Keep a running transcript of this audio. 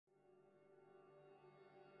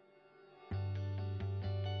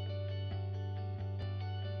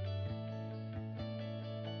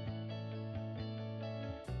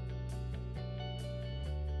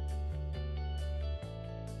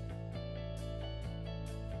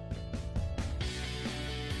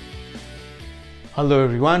Hello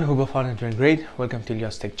everyone, hope you're all doing great. Welcome to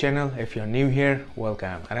Elyas Tech channel. If you're new here,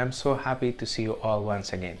 welcome, and I'm so happy to see you all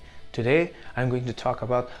once again. Today I'm going to talk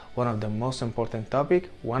about one of the most important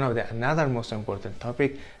topic, another most important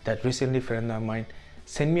topic that recently a friend of mine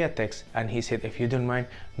sent me a text and he said, if you don't mind,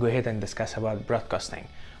 go ahead and discuss about broadcasting.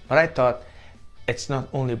 But I thought it's not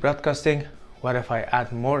only broadcasting, what if I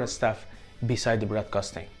add more stuff beside the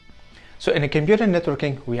broadcasting? So in a computer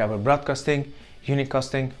networking, we have a broadcasting,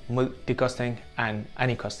 unicasting, multicasting, and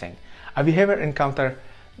anycasting. Have you ever encountered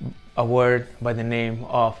a word by the name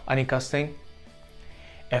of anycasting?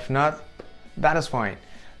 If not, that is fine.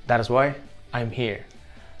 That is why I'm here.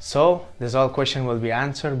 So this all question will be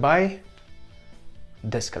answered by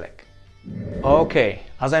this click. Okay,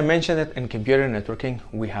 as I mentioned it, in computer networking,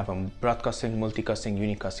 we have a broadcasting, multicasting,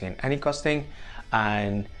 unicasting, and anycasting.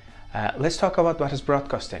 And let's talk about what is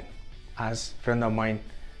broadcasting. As a friend of mine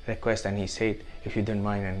request, and he said, if you don't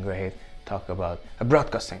mind, and go ahead talk about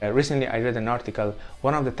broadcasting. Recently I read an article,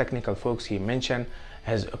 one of the technical folks, he mentioned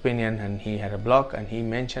his opinion, and he had a blog, and he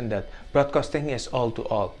mentioned that broadcasting is all to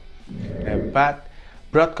all, but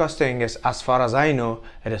broadcasting is, as far as I know,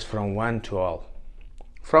 it is from one to all.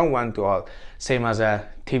 From one to all, same as a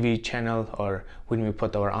TV channel, or when we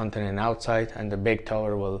put our antenna outside and the big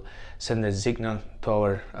tower will send a signal to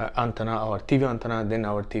our antenna, our TV antenna, then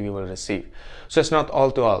our TV will receive. So it's not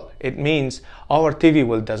all to all. It means our TV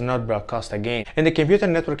does not broadcast again. In the computer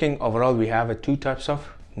networking overall, we have two types of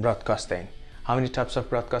broadcasting. How many types of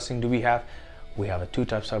broadcasting do we have? We have two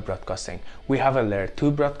types of broadcasting. We have a layer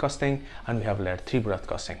 2 broadcasting and we have layer 3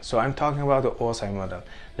 broadcasting. So I'm talking about the OSI model,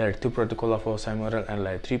 layer 2 protocol of OSI model and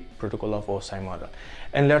layer 3 protocol of OSI model.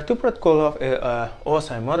 And layer 2 protocol of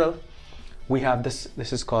OSI model, we have this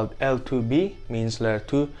is called L2B, means layer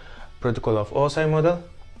 2 protocol of OSI model.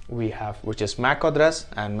 We have, which is MAC address,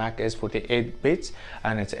 and MAC is 48 bits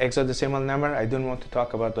and it's hexadecimal number. I don't want to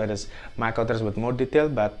talk about what is MAC address with more detail,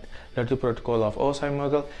 but layer 2 protocol of OSI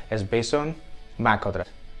model is based on MAC address,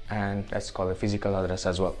 and that's called a physical address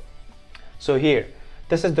as well. So here,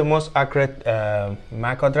 this is the most accurate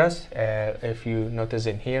MAC address. If you notice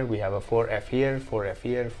in here, we have a 4F here, 4F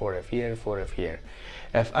here, 4F here, 4F here.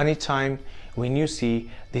 If anytime when you see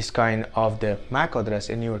this kind of the MAC address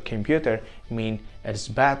in your computer, mean it's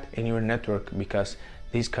bad in your network, because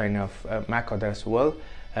this kind of MAC address will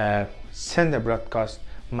send a broadcast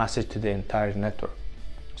message to the entire network.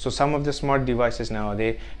 So some of the smart devices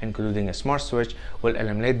nowadays, including a smart switch, will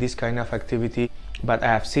eliminate this kind of activity. But I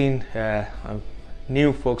have seen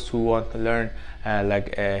new folks who want to learn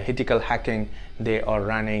like ethical hacking. They are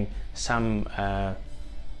running some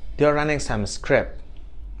script.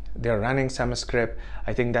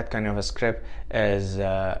 I think that kind of a script is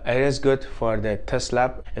it is good for the test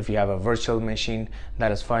lab. If you have a virtual machine,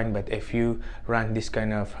 that is fine, but if you run this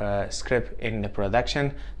kind of script in the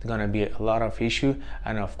production, there's gonna be a lot of issue,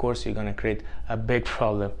 and of course you're gonna create a big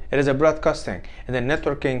problem. It is a broadcasting. In the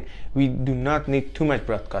networking, we do not need too much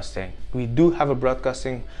broadcasting. We do have a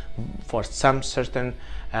broadcasting for some certain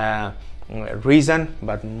reason,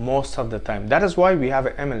 but most of the time, that is why we have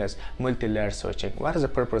a MLS, multi-layer switching. What is the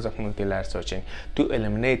purpose of multi-layer switching? To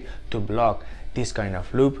eliminate, to block this kind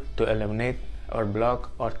of loop, to eliminate or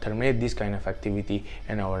block or terminate this kind of activity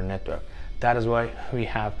in our network. That is why we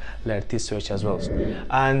have layer 3 switch as well.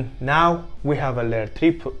 And now we have a layer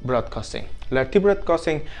 3 broadcasting. Layer 3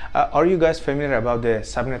 broadcasting, are you guys familiar about the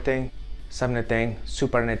subnetting,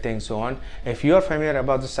 supernetting, so on? If you are familiar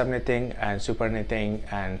about the subnetting and supernetting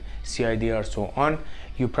and CID or so on,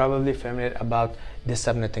 you probably familiar about this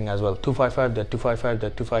subnetting as well,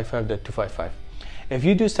 255.255.255.255. If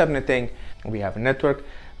you do subnetting, we have a network,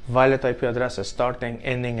 valid IP address, starting,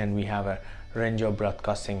 ending, and we have a range of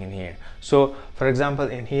broadcasting in here. So for example,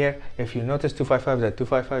 in here, if you notice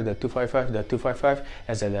 255.255.255.255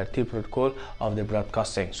 as a layer 3 protocol of the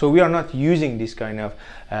broadcasting. So we are not using this kind of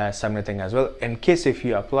subnetting as well. In case if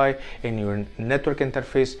you apply in your network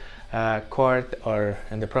interface card or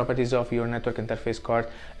in the properties of your network interface card,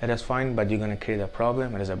 it is fine, but you're going to create a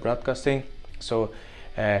problem. It is a broadcasting. So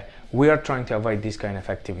we are trying to avoid this kind of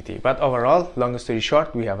activity. But overall, long story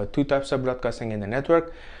short, we have two types of broadcasting in the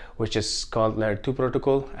network, which is called layer 2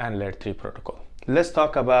 protocol and layer 3 protocol. Let's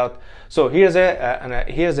talk about, so here's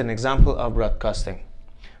an example of broadcasting.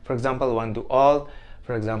 For example, one to all.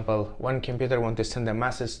 For example, one computer wants to send a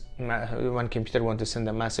message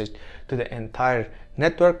to the entire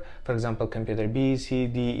network. For example, computer B, C,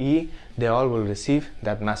 D, E, they all will receive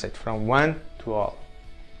that message from one to all.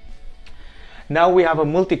 Now we have a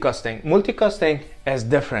multicasting. Multicasting is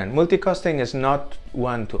different. Multicasting is not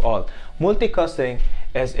one to all. Multicasting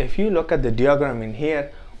is, if you look at the diagram in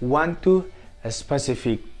here, one to a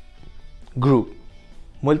specific group.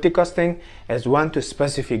 Multicasting is one to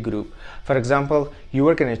specific group. For example, you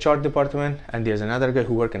work in a chart department and there's another guy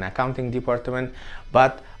who work in accounting department,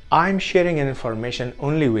 but I'm sharing an information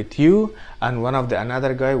only with you, and one of the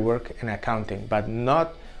another guy work in accounting, but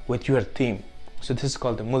not with your team. So this is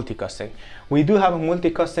called the multicasting. We do have a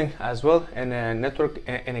multicasting as well in a network,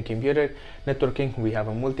 in a computer networking. We have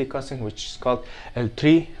a multicasting which is called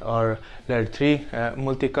L3 or layer 3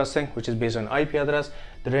 multicasting, which is based on IP address.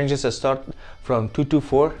 The ranges start from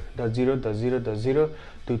 224.0.0.0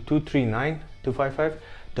 to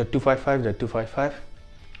 239.255.255.255.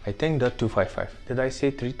 I think .255. Did I say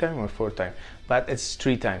 3 times or 4 times? But it's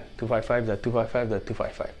 3 times.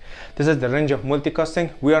 255.255.255. This is the range of multicasting.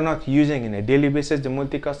 We are not using in a daily basis the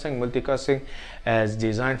multicasting. Multicasting is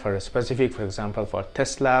designed for a specific, for example, for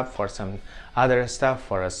test lab, for some other stuff,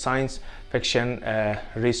 for a science fiction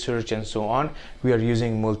research and so on. We are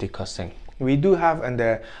using multicasting. We do have in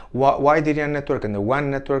the wide area network and the WAN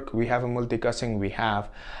network, we have a multicasting.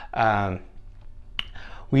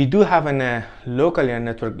 We do have a local area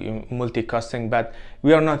network multicasting, but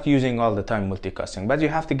we are not using all the time multicasting. But you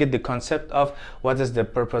have to get the concept of what is the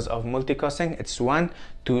purpose of multicasting. It's one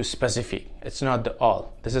to specific. It's not the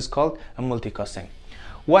all. This is called a multicasting.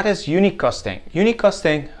 What is unicasting?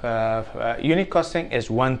 Unicasting is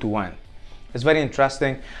one-to-one. It's very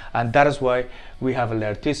interesting, and that is why we have a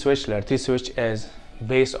layer 3 switch. Layer 3 switch is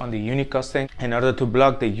based on the unicasting in order to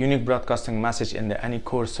block the unique broadcasting message in the any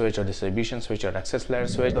core switch or distribution switch or access layer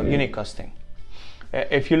switch. So unicasting.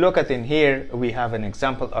 If you look at in here, we have an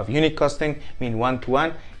example of unicasting, mean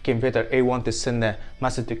one-to-one. Computer A wants to send a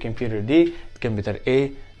message to computer D. Computer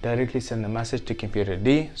A directly send the message to computer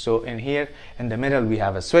D. So in here, in the middle, we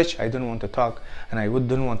have a switch. I don't want to talk, and I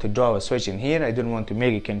don't want to draw a switch in here. I don't want to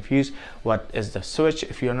make it confused. What is the switch?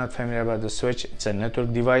 If you're not familiar about the switch, it's a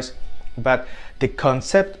network device. But the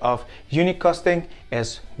concept of unicasting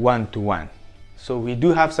is one-to-one. So we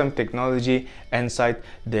do have some technology inside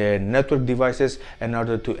the network devices in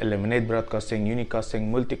order to eliminate broadcasting,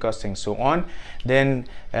 unicasting, multicasting, so on. Then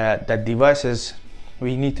the devices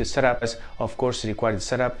we need to set up, as of course required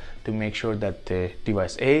setup to make sure that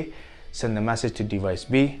device A send the message to device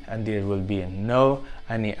B, and there will be no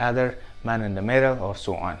any other man in the middle or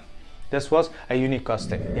so on. This was a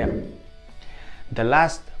unicasting. Yeah. The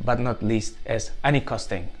last but not least is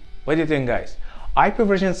anycasting. What do you think, guys? IP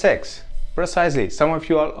version 6. Precisely. Some of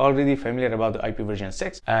you are already familiar about the IP version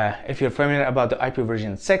 6. If you're familiar about the IP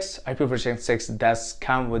version 6, IP version 6 does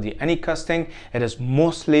come with the anycasting. It is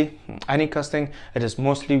mostly anycasting. It is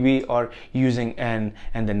mostly we are using and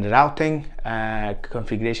then routing,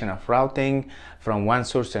 configuration of routing from one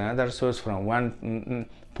source to another source, from one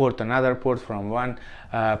port to another port, from one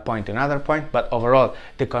point to another point. But overall,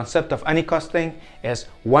 the concept of anycasting is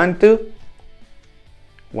one to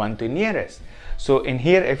nearest. So in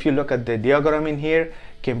here, if you look at the diagram in here,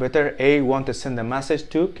 computer A wants to send a message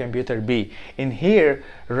to computer B. In here,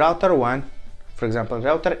 router 1, for example,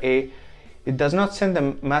 router A, it does not send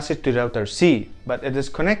a message to router C, but it is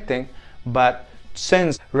connecting. But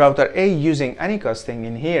since router A using anycasting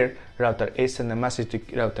in here, router A send a message to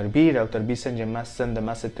router B, router B send a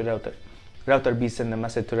message to router B send a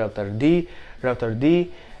message to router D,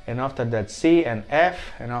 and after that C and F,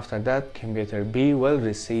 and after that computer B will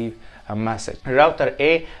receive a message. Router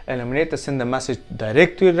A eliminate to send the message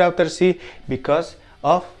direct to router C because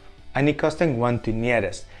of anycasting one to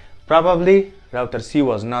nearest. Probably router C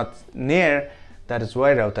was not near, that is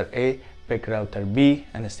why router A picked router B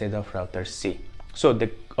instead of router C. So the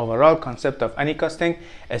overall concept of anycasting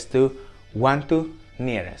is to one to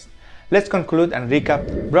nearest. Let's conclude and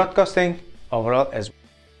recap. Broadcasting overall is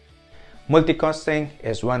multicasting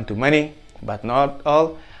is one to many, but not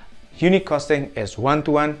all. Unicasting is one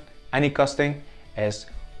to one. Anycasting is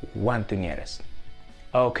one to nearest.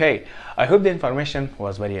 Okay, I hope the information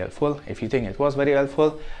was very helpful. If you think it was very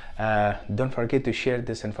helpful, don't forget to share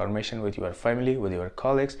this information with your family, with your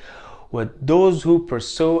colleagues, with those who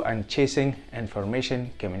pursue and chasing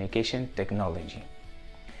information communication technology.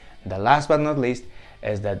 The last but not least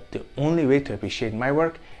is that the only way to appreciate my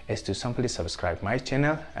work is to simply subscribe my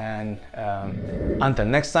channel. And until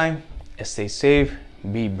next time, stay safe,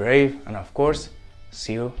 be brave, and of course,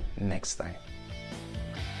 see you next time.